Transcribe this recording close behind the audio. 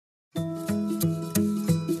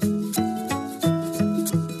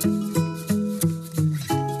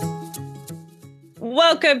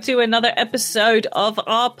welcome to another episode of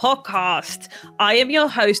our podcast. I am your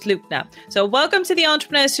host, Lupna. So welcome to the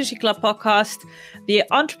Entrepreneur Sushi Club podcast. The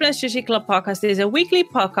Entrepreneur Sushi Club podcast is a weekly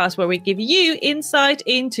podcast where we give you insight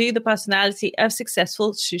into the personality of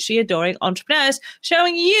successful sushi-adoring entrepreneurs,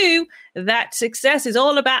 showing you that success is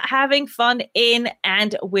all about having fun in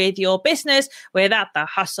and with your business without the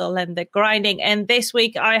hustle and the grinding. And this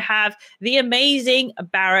week I have the amazing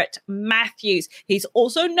Barrett Matthews. He's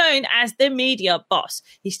also known as the media boss.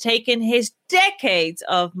 He's taken his decades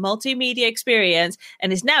of multimedia experience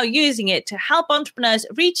and is now using it to help entrepreneurs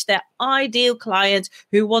reach their ideal clients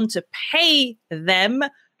who want to pay them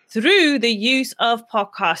through the use of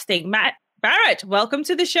podcasting. Barrett, welcome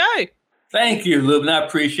to the show. Thank you, Lubna. I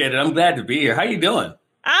appreciate it. I'm glad to be here. How are you doing?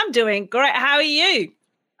 I'm doing great. How are you?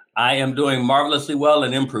 I am doing marvelously well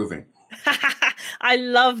and improving. I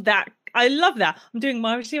love that. I'm doing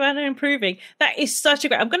marvelously well and improving. That is such a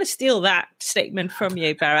great. I'm going to steal that statement from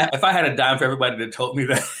you, Barrett. If I had a dime for everybody that told me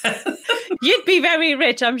that. You'd be very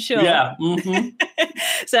rich, I'm sure. Yeah. Mm-hmm.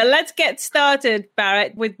 So let's get started,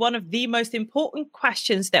 Barrett, with one of the most important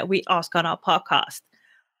questions that we ask on our podcast.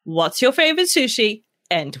 What's your favorite sushi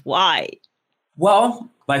and why? Well,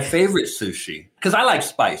 my favorite sushi, because I like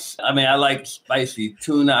spice. I mean, I like spicy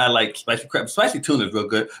tuna. I like spicy crab. Spicy tuna is real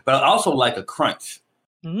good, but I also like a crunch.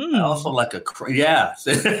 I also like a crunch. Yeah.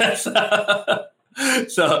 So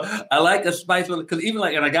I like a spice because even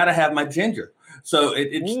and I got to have my ginger. So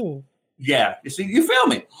it's, yeah. You see, you feel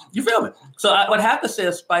me. So I would have to say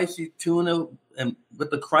a spicy tuna and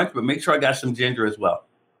with the crunch, but make sure I got some ginger as well.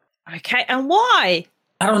 Okay. And why?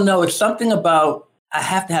 I don't know. It's something about, I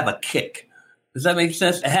have to have a kick. Does that make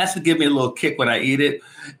sense? It has to give me a little kick when I eat it.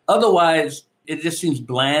 Otherwise, it just seems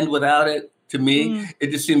bland without it. To me,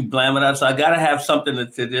 it just seems bland without it. So I got to have something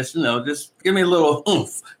to just, just give me a little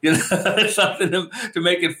oomph, something to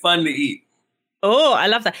make it fun to eat. Oh, I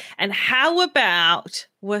love that. And how about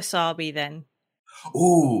wasabi then?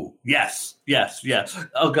 Oh, yes.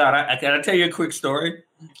 Oh, God, can I tell you a quick story?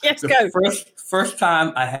 Yes, go. First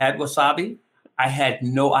time I had wasabi, I had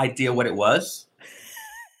no idea what it was.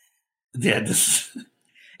 Yeah,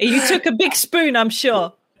 You took a big spoon, I'm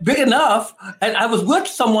sure. Big enough. And I was with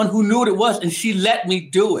someone who knew what it was, and she let me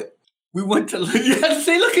do it. We went to,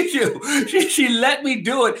 see, look at you. She let me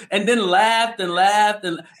do it and then laughed, and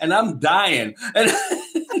I'm dying. And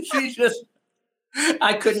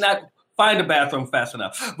I could not find a bathroom fast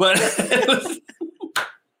enough. But it was,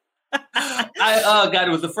 it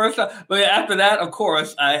was the first time. But after that, of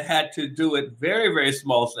course, I had to do it very, very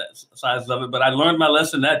small size of it. But I learned my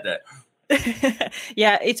lesson that day.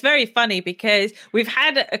 Yeah, it's very funny because we've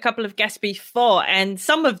had a couple of guests before and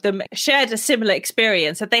some of them shared a similar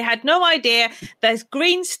experience that they had no idea there's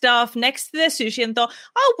green stuff next to their sushi and thought,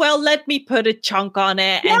 oh, well, let me put a chunk on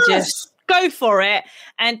it and just go for it.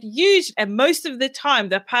 And most of the time,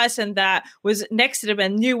 the person that was next to them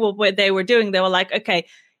and knew what they were doing, they were like, okay,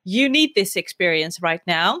 you need this experience right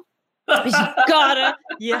now.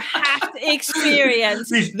 You have to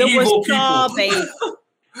experience the wasabi.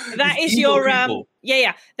 That is your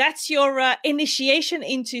that's your initiation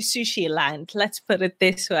into sushi land. Let's put it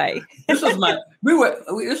this way. This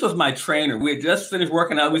was my trainer. We had just finished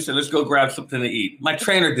working out. We said, let's go grab something to eat. My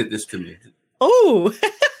trainer did this to me. Oh,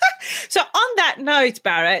 so on that note,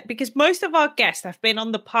 Barrett, because most of our guests have been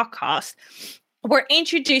on the podcast, were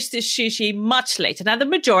introduced to sushi much later. Now, the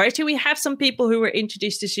majority, we have some people who were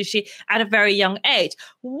introduced to sushi at a very young age.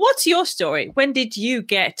 What's your story? When did you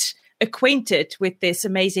get acquainted with this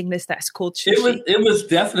amazingness that's called sushi? It was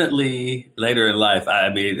definitely later in life. I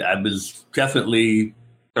mean, I was definitely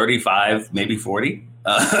 35, maybe 40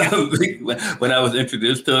 when I was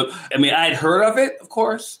introduced to it. I mean, I'd heard of it, of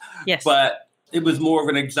course, yes, but it was more of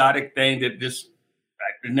an exotic thing that just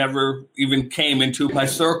never even came into my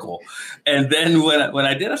circle. And then when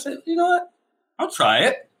I did, I said, you know what? I'll try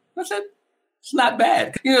it. I said, it's not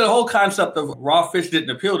bad. The whole concept of raw fish didn't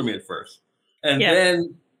appeal to me at first. And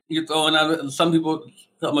then you're throwing out, some people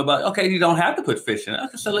tell me about, okay, you don't have to put fish in it.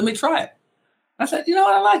 I said, let me try it. I said, you know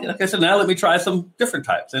what, I like it. Okay, so now let me try some different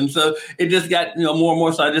types. And so it just got, more and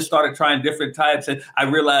more. So I just started trying different types. And I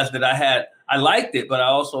realized that I liked it, but I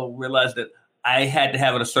also realized that I had to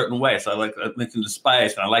have it a certain way. So I mentioned the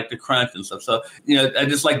spice and I like the crunch and stuff. So, I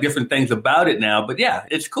just like different things about it now. But yeah,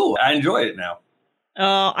 it's cool. I enjoy it now.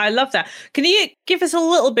 Oh, I love that. Can you give us a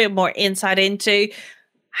little bit more insight into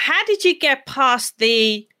how did you get past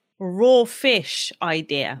the raw fish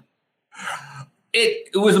idea?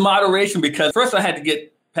 It was moderation because first I had to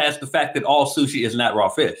get past the fact that all sushi is not raw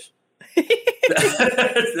fish.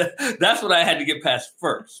 That's what I had to get past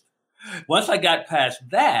first. Once I got past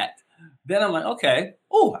that, Then I'm like, okay,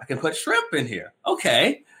 oh, I can put shrimp in here.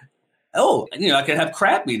 Okay. Oh, I can have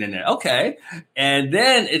crab meat in there. Okay. And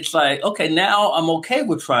then it's like, okay, now I'm okay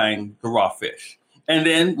with trying the raw fish. And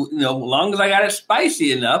then, as long as I got it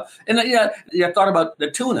spicy enough. And I thought about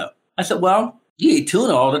the tuna. I said, well, you eat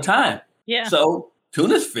tuna all the time. Yeah. So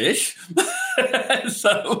tuna's fish.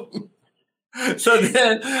 so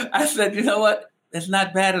then I said, you know what? It's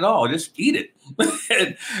not bad at all. Just eat it.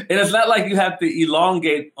 And it's not like you have to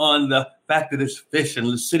elongate on the fact that it's fish and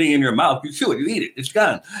it's sitting in your mouth. You chew it, you eat it, it's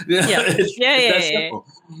gone. Yeah. It's that simple.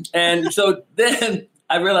 And so then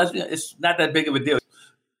I realized it's not that big of a deal.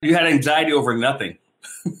 You had anxiety over nothing.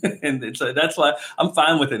 And so that's why I'm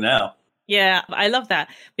fine with it now. Yeah, I love that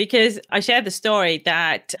because I shared the story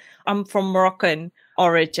that I'm from Moroccan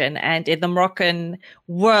origin, and in the Moroccan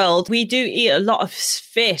world, we do eat a lot of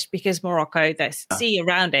fish because Morocco, there's sea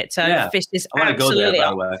around it. So fish is absolutely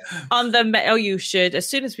on the oh, you should, as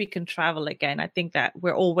soon as we can travel again. I think that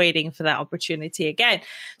we're all waiting for that opportunity again.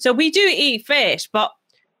 So we do eat fish, but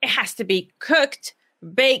it has to be cooked,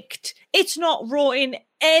 baked. It's not raw in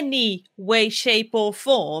any way, shape, or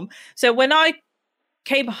form. So when I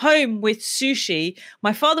came home with sushi,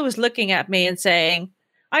 my father was looking at me and saying,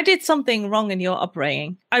 I did something wrong in your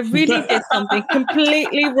upbringing. I really did something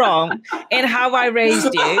completely wrong in how I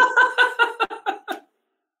raised you.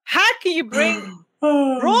 How can you bring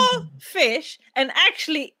raw fish and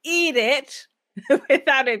actually eat it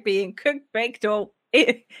without it being cooked, baked, or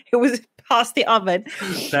it was past the oven?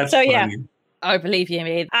 That's funny. Yeah, I believe you,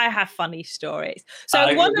 me. I have funny stories. So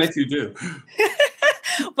I bet you do.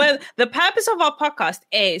 Well, the purpose of our podcast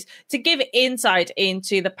is to give insight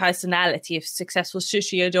into the personality of successful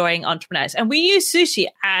sushi adoring entrepreneurs. And we use sushi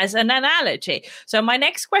as an analogy. So my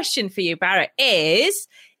next question for you, Barrett, is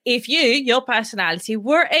if your personality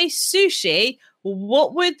were a sushi,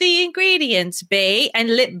 what would the ingredients be?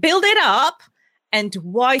 And build it up. And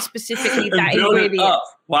why specifically that ingredient?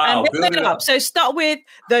 Wow. And build it up. So start with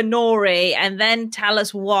the nori and then tell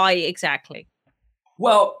us why exactly.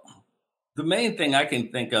 Well, the main thing I can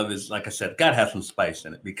think of is, like I said, got to have some spice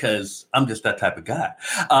in it because I'm just that type of guy.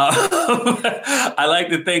 I like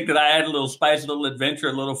to think that I add a little spice, a little adventure,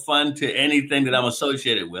 a little fun to anything that I'm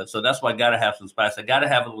associated with. So that's why I got to have some spice. I got to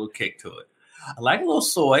have a little kick to it. I like a little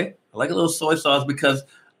soy. I like a little soy sauce because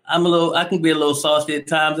I can be a little saucy at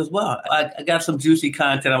times as well. I got some juicy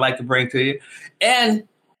content I like to bring to you. And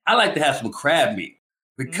I like to have some crab meat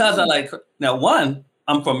because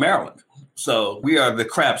I'm from Maryland. So we are the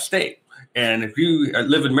crab state. And if you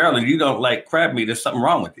live in Maryland, you don't like crab meat, there's something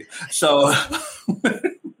wrong with you. So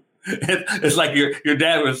it's like your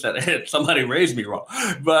dad would have said, somebody raised me wrong.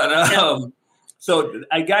 But so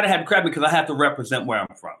I got to have crab meat because I have to represent where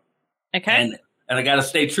I'm from. Okay. And I got to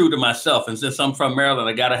stay true to myself. And since I'm from Maryland,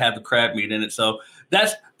 I got to have the crab meat in it. So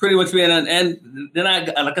that's pretty much me. And then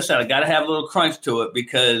like I said, I got to have a little crunch to it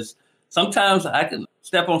because sometimes I can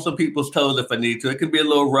step on some people's toes if I need to. It can be a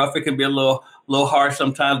little rough. It can be a little harsh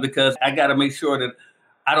sometimes because I got to make sure that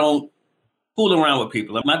I don't fool around with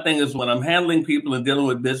people. My thing is when I'm handling people and dealing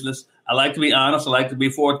with business, I like to be honest. I like to be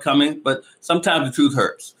forthcoming, but sometimes the truth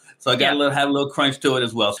hurts. So I got to have a little crunch to it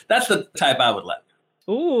as well. That's the type I would like.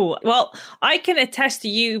 Ooh, well, I can attest to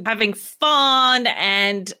you having fun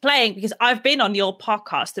and playing because I've been on your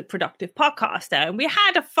podcast, The Productive Podcaster, and we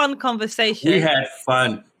had a fun conversation. We had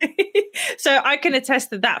fun. So I can attest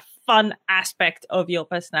to that fun aspect of your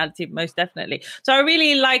personality, most definitely. So I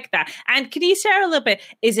really like that. And can you share a little bit?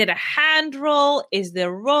 Is it a hand roll? Is it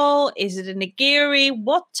a roll? Is it a nigiri?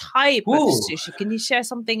 What type of sushi? Can you share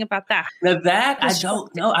something about that? Now that I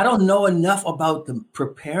don't know. I don't know enough about the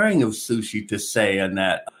preparing of sushi to say on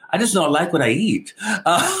that. I just don't like what I eat.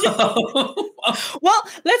 Well,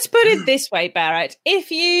 let's put it this way, Barrett.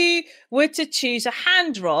 If you were to choose a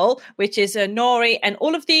hand roll, which is a nori, and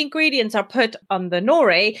all of the ingredients are put on the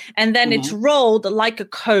nori, and then it's rolled like a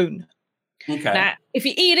cone. Okay. Now, if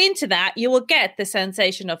you eat into that, you will get the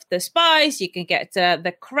sensation of the spice, you can get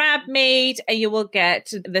the crab meat, and you will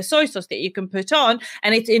get the soy sauce that you can put on,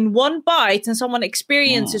 and it's in one bite, and someone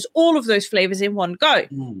experiences all of those flavors in one go.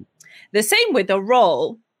 The same with the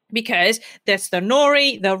roll, because that's the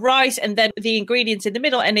nori, the rice, and then the ingredients in the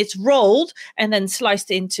middle, and it's rolled and then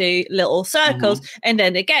sliced into little circles. And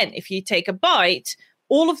then again, if you take a bite,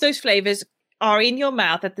 all of those flavors are in your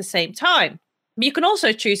mouth at the same time. You can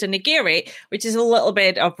also choose a nigiri, which is a little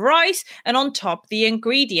bit of rice, and on top the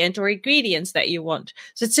ingredient or ingredients that you want.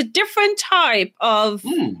 So it's a different type of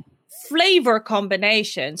flavor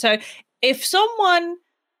combination. So if someone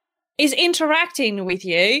is interacting with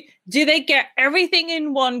you, do they get everything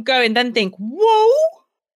in one go and then think, whoa?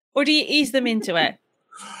 Or do you ease them into it?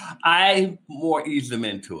 I more ease them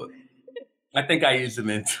into it. I think I eased them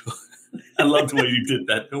into it. I love the way you did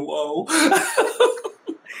that. Whoa.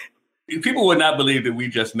 People would not believe that we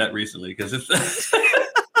just met recently because it's...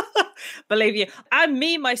 Believe you, I'm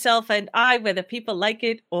me, myself, and I, whether people like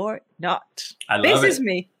it or not. I love it. This is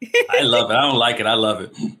me. I love it. I don't like it. I love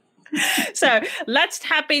it. So let's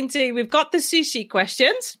tap into, we've got the sushi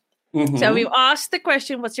questions. Mm-hmm. So we've asked the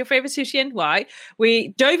question, what's your favorite sushi and why? We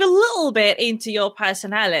dove a little bit into your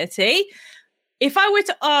personality. If I were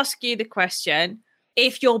to ask you the question,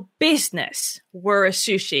 if your business were a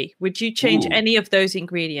sushi, would you change any of those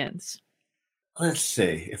ingredients? Let's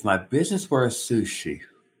see. If my business were a sushi,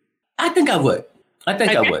 I think I would. I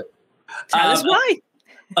would. Tell us why.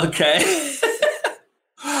 Okay.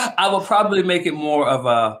 I would probably make it more of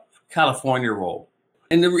a California roll.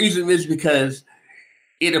 And the reason is because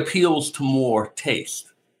it appeals to more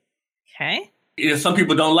taste. Okay. You know, some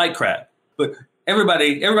people don't like crab, but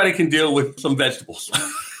everybody can deal with some vegetables.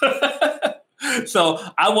 So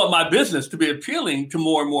I want my business to be appealing to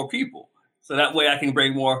more and more people. So that way I can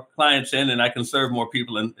bring more clients in and I can serve more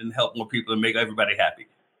people and help more people and make everybody happy.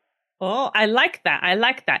 Oh, I like that. I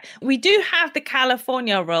like that. We do have the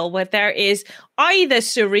California roll where there is either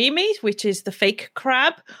surimi, which is the fake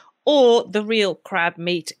crab, or the real crab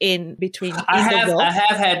meat in between. I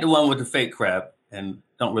have had the one with the fake crab and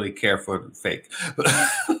don't really care for the fake.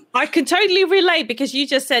 I can totally relate because you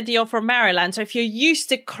just said you're from Maryland. So if you're used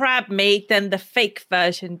to crab meat, then the fake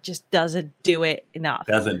version just doesn't do it enough.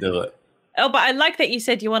 Doesn't do it. Oh, but I like that you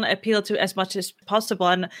said you want to appeal to as much as possible.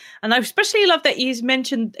 And I especially love that you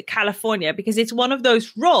mentioned California because it's one of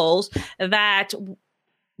those roles that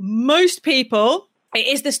most people, it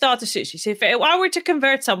is the start of sushi. So if I were to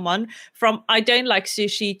convert someone from I don't like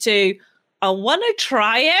sushi to I want to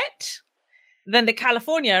try it, then the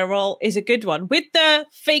California roll is a good one with the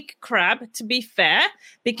fake crab, to be fair,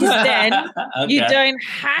 because then okay. you don't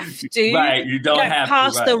have to you don't have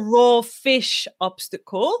past to, the raw fish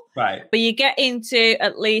obstacle. Right. But you get into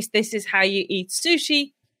at least this is how you eat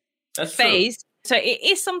sushi phase. True. So it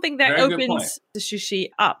is something that opens the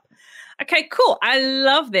sushi up. Okay, cool. I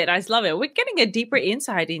love it. We're getting a deeper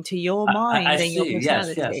insight into your mind and your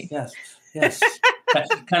personality. Yes.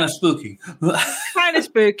 Kind of spooky. Kind of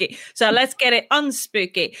spooky. So let's get it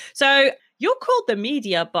unspooky. So you're called the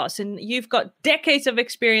media boss and you've got decades of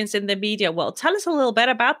experience in the media world. Tell us a little bit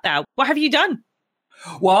about that. What have you done?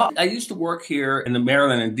 Well, I used to work here in the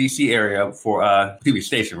Maryland and D.C. area for a TV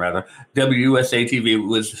station, rather. WUSA TV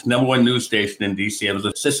was number one news station in D.C. I was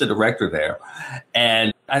assistant director there.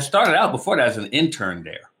 And I started out before that as an intern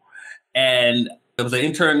there. And I was an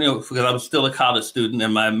intern because I was still a college student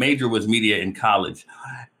and my major was media in college.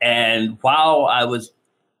 And while I was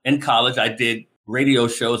in college, I did radio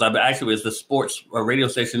shows. I actually was the sports radio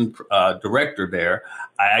station director there.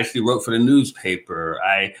 I actually wrote for the newspaper.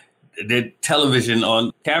 I did television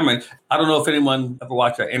on camera. I don't know if anyone ever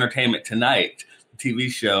watched Entertainment Tonight, the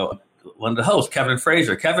TV show. One of the hosts, Kevin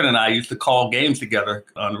Frazier. Kevin and I used to call games together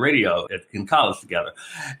on the radio in college together.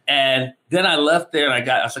 And then I left there and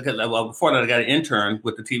before that I got an intern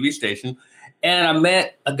with the TV station. And I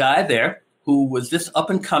met a guy there who was just up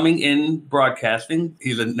and coming in broadcasting.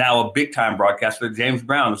 He's now a big time broadcaster, James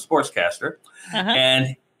Brown, a sportscaster. Uh-huh.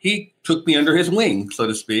 And he took me under his wing, so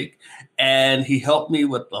to speak. And he helped me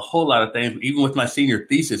with a whole lot of things, even with my senior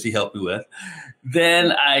thesis he helped me with.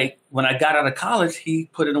 Then when I got out of college, he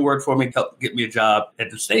put in a word for me to help get me a job at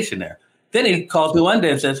the station there. Then he calls me one day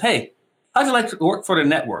and says, "Hey, how'd you like to work for the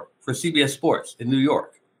network for CBS Sports in New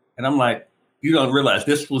York?" And I'm like, you don't realize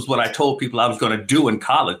this was what I told people I was going to do in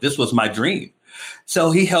college. This was my dream.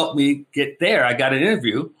 So he helped me get there. I got an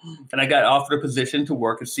interview and I got offered a position to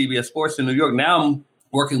work at CBS Sports in New York. Now I'm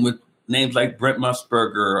working with names like Brent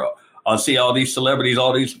Musburger. I'll see all these celebrities,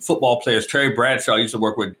 all these football players. Terry Bradshaw I used to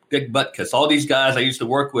work with, Dick Butkus, all these guys I used to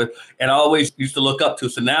work with and I always used to look up to.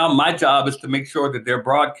 So now my job is to make sure that their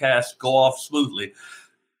broadcasts go off smoothly.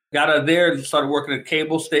 Got out of there and started working at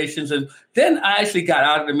cable stations. And then I actually got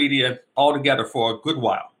out of the media altogether for a good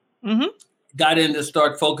while. Mm-hmm. Got in to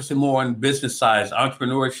start focusing more on business side,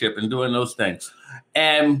 entrepreneurship and doing those things.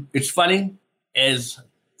 And it's funny, as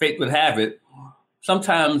fate would have it,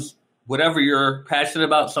 sometimes whatever you're passionate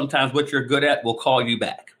about, sometimes what you're good at will call you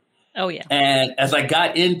back. Oh, yeah. And as I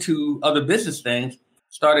got into other business things,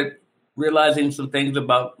 started realizing some things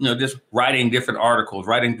about, just writing different articles,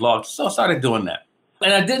 writing blogs. So I started doing that.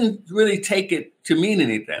 And I didn't really take it to mean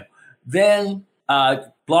anything. Then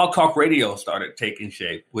Blog Talk Radio started taking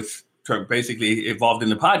shape, which basically evolved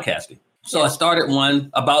into podcasting. So I started one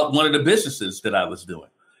about one of the businesses that I was doing.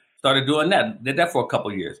 Started doing that. Did that for a couple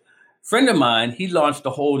of years. Friend of mine, he launched a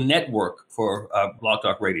whole network for Blog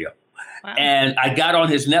Talk Radio. Wow. And I got on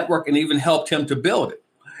his network and even helped him to build it.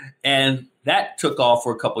 And that took off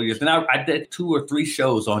for a couple of years. And I did 2 or 3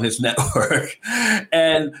 shows on his network.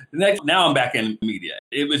 And now I'm back in media.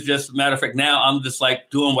 It was just a matter of fact, now I'm just like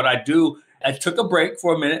doing what I do. I took a break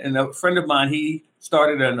for a minute, and a friend of mine, he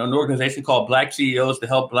started an organization called Black CEOs to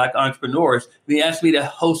help Black entrepreneurs. And he asked me to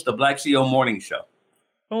host a Black CEO morning show.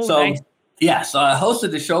 Oh, so, nice. Yeah, so I hosted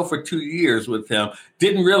the show for 2 years with him.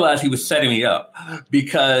 Didn't realize he was setting me up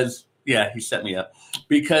because, he set me up.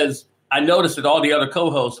 Because I noticed that all the other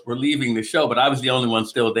co-hosts were leaving the show, but I was the only one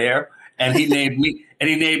still there. And he named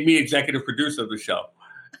me executive producer of the show.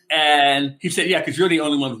 And he said, because you're the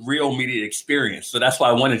only one with real media experience. So that's why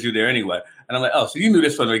I wanted you there anyway. And I'm like, oh, so you knew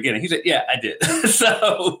this from the beginning. He said, yeah, I did.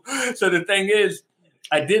 So the thing is,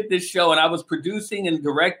 I did this show and I was producing and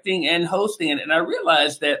directing and hosting it. And I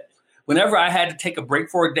realized that whenever I had to take a break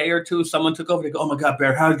for a day or two, someone took over. They go, oh my God,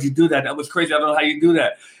 Barrett, how did you do that? That was crazy. I don't know how you do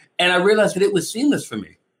that. And I realized that it was seamless for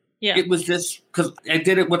me. Yeah. It was just because I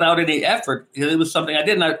did it without any effort. It was something I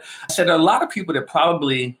did. And I said there are a lot of people that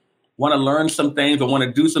probably want to learn some things or want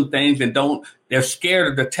to do some things and they're scared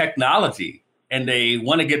of the technology and they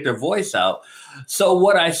want to get their voice out. So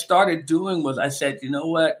what I started doing was I said, you know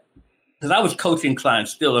what? Because I was coaching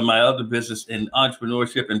clients still in my other business in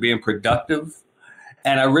entrepreneurship and being productive.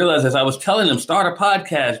 And I realized as I was telling them, start a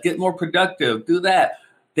podcast, get more productive, do that.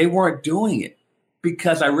 They weren't doing it.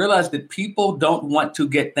 Because I realized that people don't want to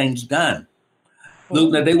get things done.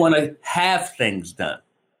 Luna, they want to have things done.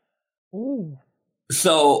 Ooh.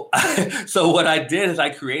 So what I did is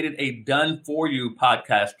I created a done for you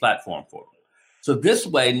podcast platform for them. So this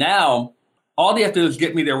way now, all they have to do is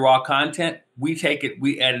get me their raw content. We take it,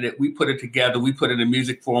 we edit it, we put it together, we put it in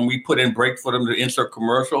music form, we put in break for them to insert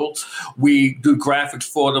commercials, we do graphics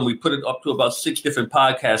for them, we put it up to about 6 different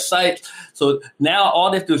podcast sites. So now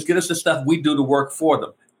all they have to do is get us the stuff, we do the work for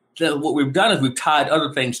them. Then what we've done is we've tied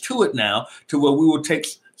other things to it now to where we will take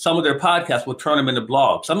some of their podcasts, we'll turn them into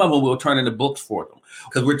blogs. Some of them we'll turn into books for them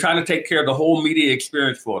because we're trying to take care of the whole media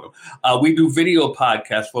experience for them. We do video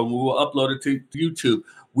podcasts for them. We will upload it to YouTube.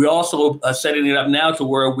 We also are setting it up now to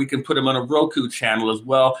where we can put them on a Roku channel as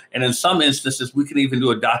well. And in some instances, we can even do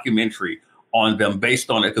a documentary on them based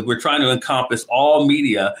on it because we're trying to encompass all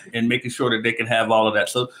media and making sure that they can have all of that.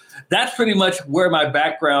 So that's pretty much where my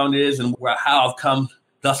background is and how I've come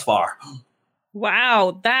thus far.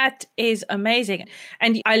 Wow, that is amazing.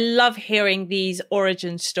 And I love hearing these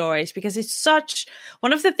origin stories because it's such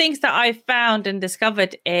one of the things that I found and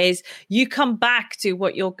discovered is you come back to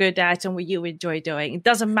what you're good at and what you enjoy doing. It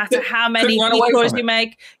doesn't matter how many detours you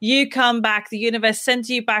make, you come back, the universe sends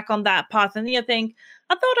you back on that path. And you think,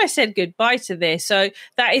 I thought I said goodbye to this. So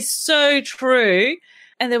that is so true.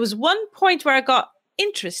 And there was one point where I got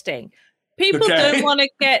interesting. People don't want to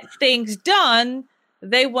get things done.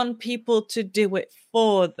 They want people to do it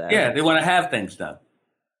for them. Yeah, they want to have things done.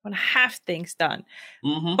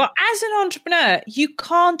 Mm-hmm. But as an entrepreneur, you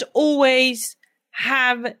can't always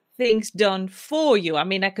have things done for you. I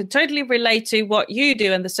mean, I can totally relate to what you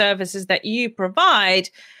do and the services that you provide,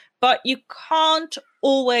 but you can't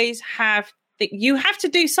always have you have to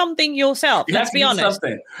do something yourself. Let's be honest.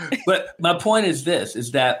 But my point is this,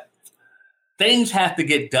 is that things have to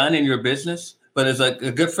get done in your business. But as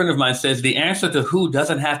a good friend of mine says, the answer to who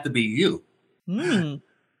doesn't have to be you.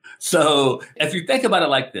 So if you think about it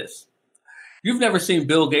like this, you've never seen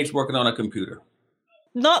Bill Gates working on a computer.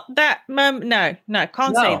 Not that, no,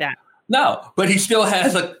 can't say that. No, but he still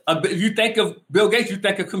has if you think of Bill Gates, you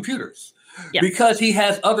think of computers. Yes. Because he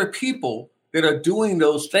has other people that are doing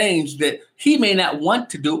those things that he may not want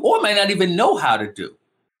to do or may not even know how to do.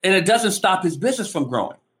 And it doesn't stop his business from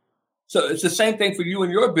growing. So it's the same thing for you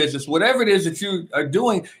and your business. Whatever it is that you are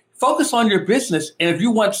doing, focus on your business. And if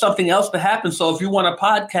you want something else to happen, so if you want a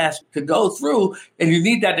podcast to go through and you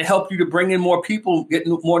need that to help you to bring in more people, get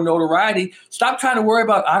more notoriety, stop trying to worry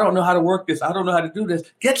about, I don't know how to work this. I don't know how to do this.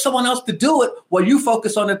 Get someone else to do it while you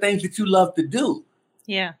focus on the things that you love to do.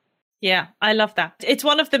 Yeah. Yeah, I love that. It's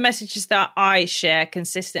one of the messages that I share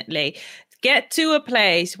consistently. Get to a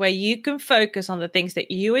place where you can focus on the things that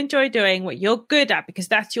you enjoy doing, what you're good at, because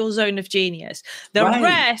that's your zone of genius. The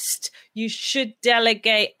rest, you should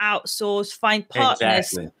delegate, outsource, find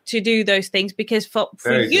partners to do those things, because for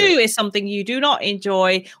you is something you do not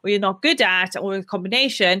enjoy or you're not good at, or a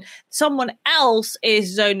combination. Someone else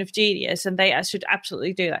is zone of genius and they should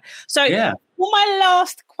absolutely do that. So for my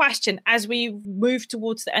last question, as we move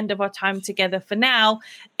towards the end of our time together for now,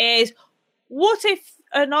 is what if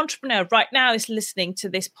an entrepreneur right now is listening to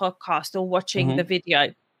this podcast or watching the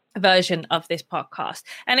video version of this podcast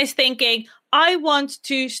and is thinking, I want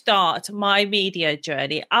to start my media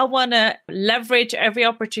journey. I want to leverage every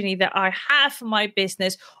opportunity that I have for my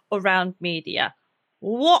business around media.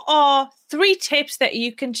 What are 3 tips that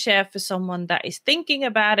you can share for someone that is thinking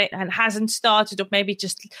about it and hasn't started, or maybe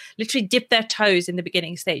just literally dipped their toes in the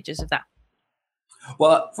beginning stages of that?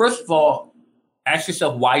 Well, first of all, ask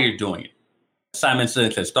yourself why you're doing it. Simon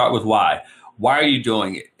Sinek said, start with why. Why are you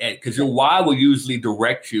doing it? Because your why will usually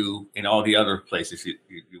direct you in all the other places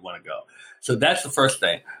you want to go. So that's the first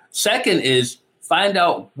thing. Second is find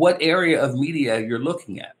out what area of media you're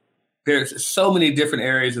looking at. There's so many different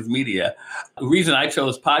areas of media. The reason I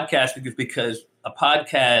chose podcasting is because a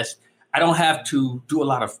podcast, I don't have to do a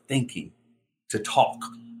lot of thinking to talk.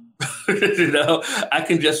 I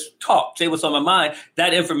can just talk, say what's on my mind.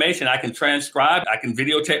 That information I can transcribe. I can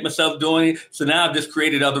videotape myself doing it. So now I've just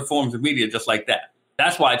created other forms of media just like that.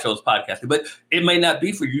 That's why I chose podcasting. But it may not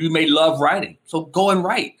be for you. You may love writing. So go and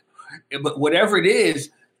write. But whatever it is,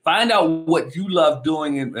 find out what you love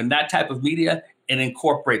doing in that type of media and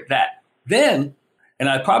incorporate that. Then, and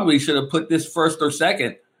I probably should have put this first or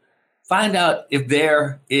second, find out if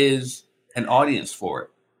there is an audience for it.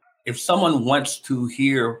 If someone wants to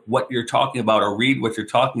hear what you're talking about or read what you're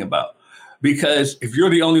talking about, because if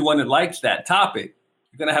you're the only one that likes that topic,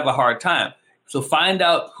 you're going to have a hard time. So find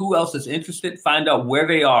out who else is interested, find out where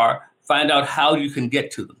they are, find out how you can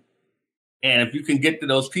get to them. And if you can get to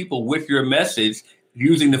those people with your message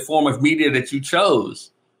using the form of media that you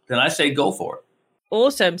chose, then I say go for it.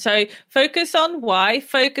 Awesome. So focus on why,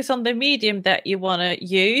 focus on the medium that you want to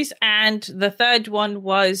use. And the third one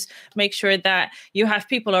was make sure that you have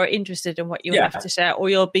people who are interested in what you have to share, or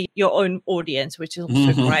you'll be your own audience, which is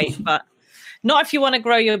also great, but not if you want to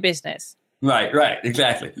grow your business. Right,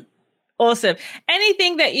 exactly. Awesome.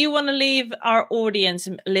 Anything that you want to leave our audience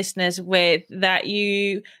listeners with that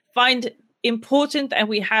you find important? And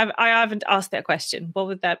I haven't asked that question. What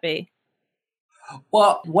would that be?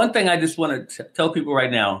 Well, one thing I just want to tell people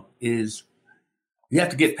right now is you have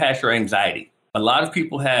to get past your anxiety. A lot of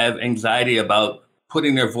people have anxiety about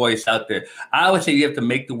putting their voice out there. I would say you have to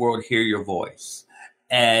make the world hear your voice.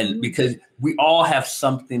 And because we all have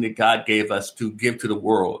something that God gave us to give to the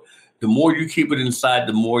world. The more you keep it inside,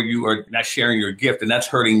 the more you are not sharing your gift. And that's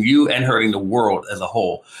hurting you and hurting the world as a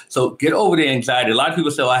whole. So get over the anxiety. A lot of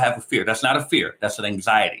people say, I have a fear. That's not a fear. That's an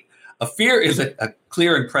anxiety. A fear is a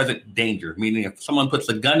clear and present danger, meaning if someone puts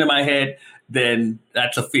a gun to my head, then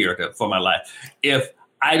that's a fear for my life. If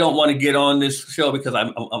I don't want to get on this show because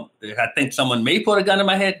I think someone may put a gun in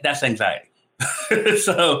my head, that's anxiety.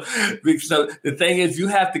 So the thing is, you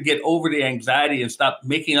have to get over the anxiety and stop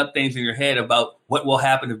making up things in your head about what will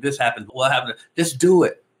happen if this happens, what will happen. Just do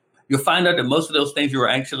it. You'll find out that most of those things you were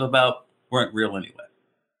anxious about weren't real anyway.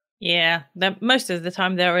 Yeah, most of the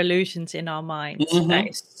time there are illusions in our minds. That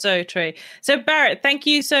is so true. So Barrett, thank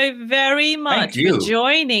you so very much for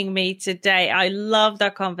joining me today. I loved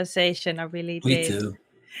that conversation. I really did. Me too.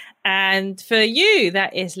 And for you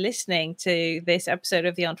that is listening to this episode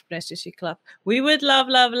of the Entrepreneur Sushi Club, we would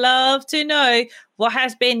love to know what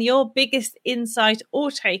has been your biggest insight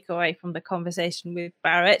or takeaway from the conversation with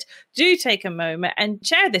Barrett. Do take a moment and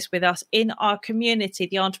share this with us in our community,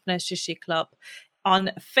 the Entrepreneur Sushi Club,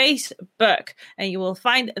 on Facebook, and you will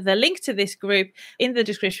find the link to this group in the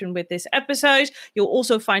description with this episode. You'll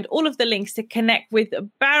also find all of the links to connect with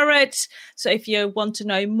Barrett. So if you want to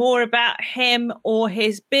know more about him or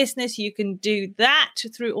his business, you can do that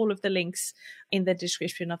through all of the links in the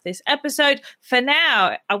description of this episode. For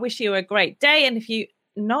now, I wish you a great day. And if you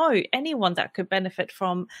know anyone that could benefit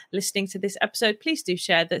from listening to this episode, please do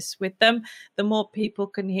share this with them. The more people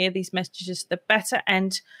can hear these messages, the better,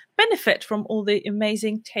 and benefit from all the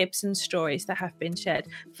amazing tips and stories that have been shared.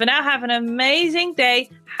 For now, have an amazing day,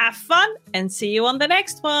 have fun, and see you on the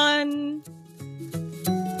next one.